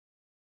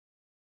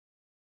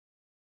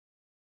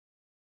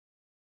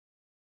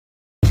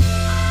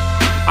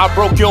I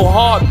broke your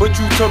heart, but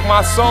you took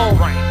my soul.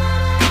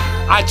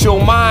 Out your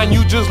mind,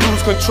 you just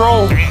lose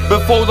control.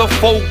 Before the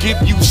foe give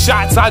you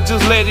shots, I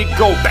just let it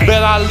go.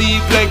 Bet I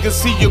leave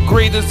legacy, your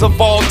greatest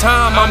of all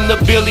time. I'm the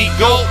Billy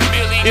Goat.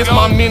 It's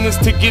my minutes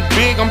to get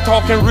big, I'm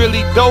talking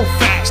really dope.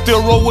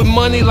 Still roll with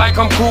money like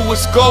I'm cool with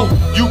scope.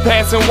 You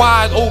passing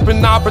wide open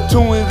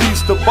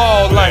opportunities to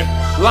ball like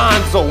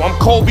Lonzo. I'm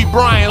Kobe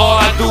Bryant, all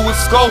I do is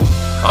scope.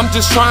 I'm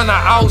just trying to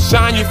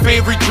outshine your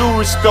favorite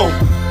jewelry store.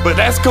 But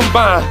that's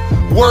combined.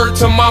 Word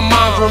to my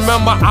mind,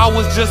 remember I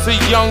was just a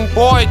young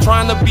boy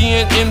trying to be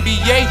in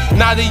NBA.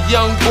 Not a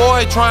young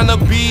boy trying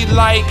to be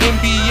like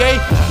NBA.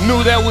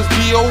 Knew that was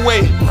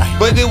DOA,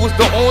 but it was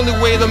the only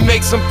way to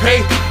make some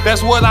pay.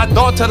 That's what I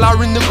thought till I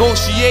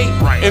renegotiate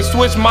and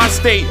switch my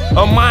state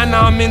of mind.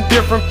 Now I'm in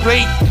different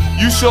plate.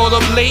 You showed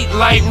up late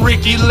like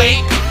Ricky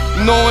Lake.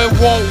 No, it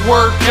won't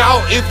work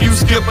out if you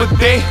skip a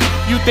day.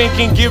 You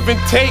thinking give and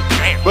take,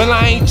 but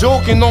I ain't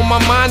joking. On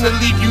my mind to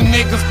leave you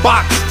niggas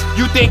boxed.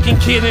 You thinking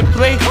kid and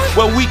play?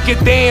 Well, we can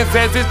dance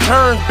as it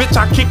turns. Bitch,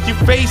 I kick your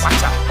face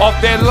off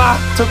that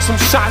lot. Took some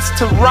shots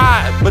to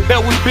ride, but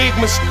that was big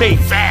mistake.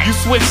 You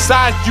switch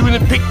sides, you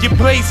didn't pick your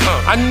place.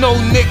 I know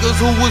niggas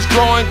who was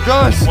drawing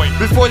guns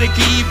before they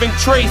could even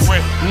trace.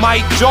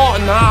 Mike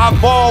Jordan, how I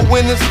ball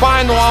when it's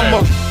final.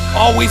 I'ma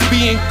always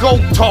be in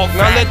GOAT talk.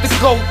 Now let the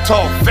GOAT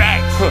talk.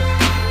 Facts.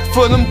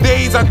 For them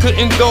days I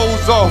couldn't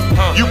doze off.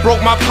 You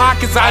broke my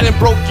pockets, I done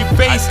broke your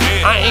face.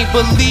 I ain't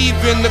believe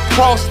in the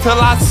cross till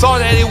I saw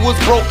that it was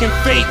broken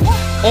fate.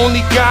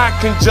 Only God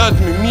can judge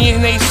me, me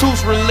and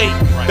Jesus relate.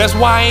 That's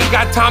why I ain't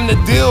got time to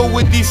deal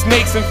with these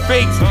snakes and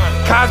fakes.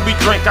 Cosby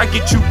drink, I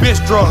get you bitch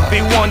drugs.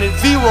 They wanted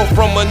zero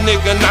from a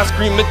nigga, not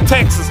screaming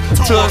Texas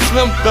to a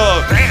Slim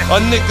Thug.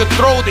 A nigga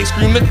throw, they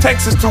screaming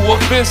Texas to a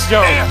Vince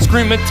Young.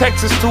 Screaming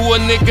Texas to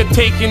a nigga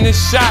taking his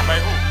shot.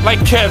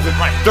 Like Kevin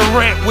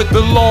Durant with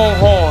the long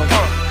horn.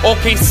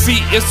 OKC,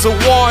 it's a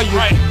warrior.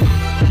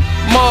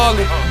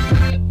 Marley,